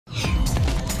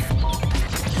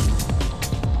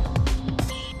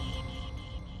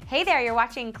Hey there, you're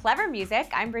watching Clever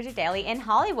Music. I'm Bridget Daly in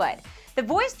Hollywood. The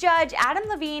Voice judge Adam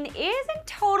Levine isn't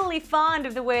totally fond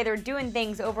of the way they're doing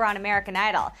things over on American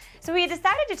Idol, so he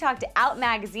decided to talk to Out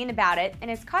magazine about it,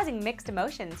 and it's causing mixed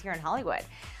emotions here in Hollywood.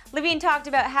 Levine talked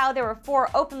about how there were 4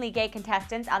 openly gay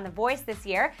contestants on The Voice this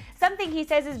year, something he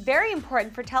says is very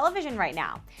important for television right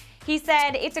now. He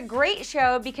said, "It's a great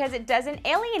show because it doesn't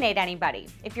alienate anybody.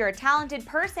 If you're a talented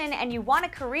person and you want a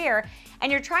career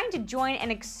and you're trying to join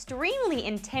an extremely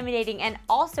intimidating and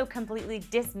also completely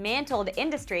dismantled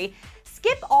industry,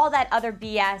 skip all that other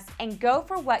BS and go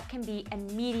for what can be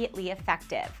immediately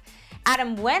effective."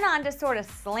 Adam went on to sort of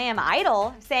slam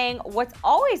Idol, saying, "What's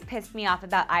always pissed me off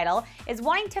about Idol is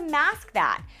wanting to mask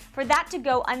that, for that to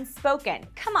go unspoken.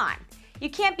 Come on. You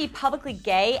can't be publicly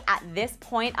gay at this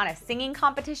point on a singing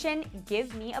competition.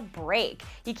 Give me a break.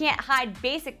 You can't hide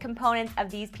basic components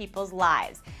of these people's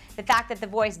lives. The fact that The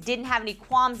Voice didn't have any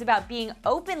qualms about being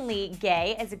openly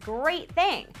gay is a great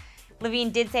thing." Levine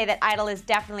did say that Idol is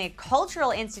definitely a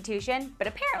cultural institution, but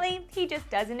apparently he just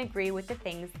doesn't agree with the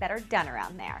things that are done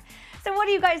around there. So what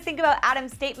do you guys think about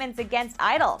Adam's statements against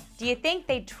Idol? Do you think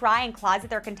they'd try and closet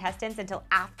their contestants until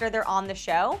after they're on the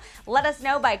show? Let us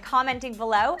know by commenting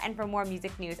below, and for more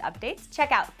music news updates,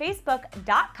 check out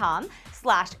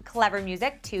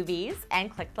facebook.com/ClevverMusic, 2 V's,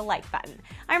 and click the like button.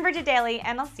 I'm Bridget Daly,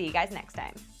 and I'll see you guys next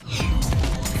time.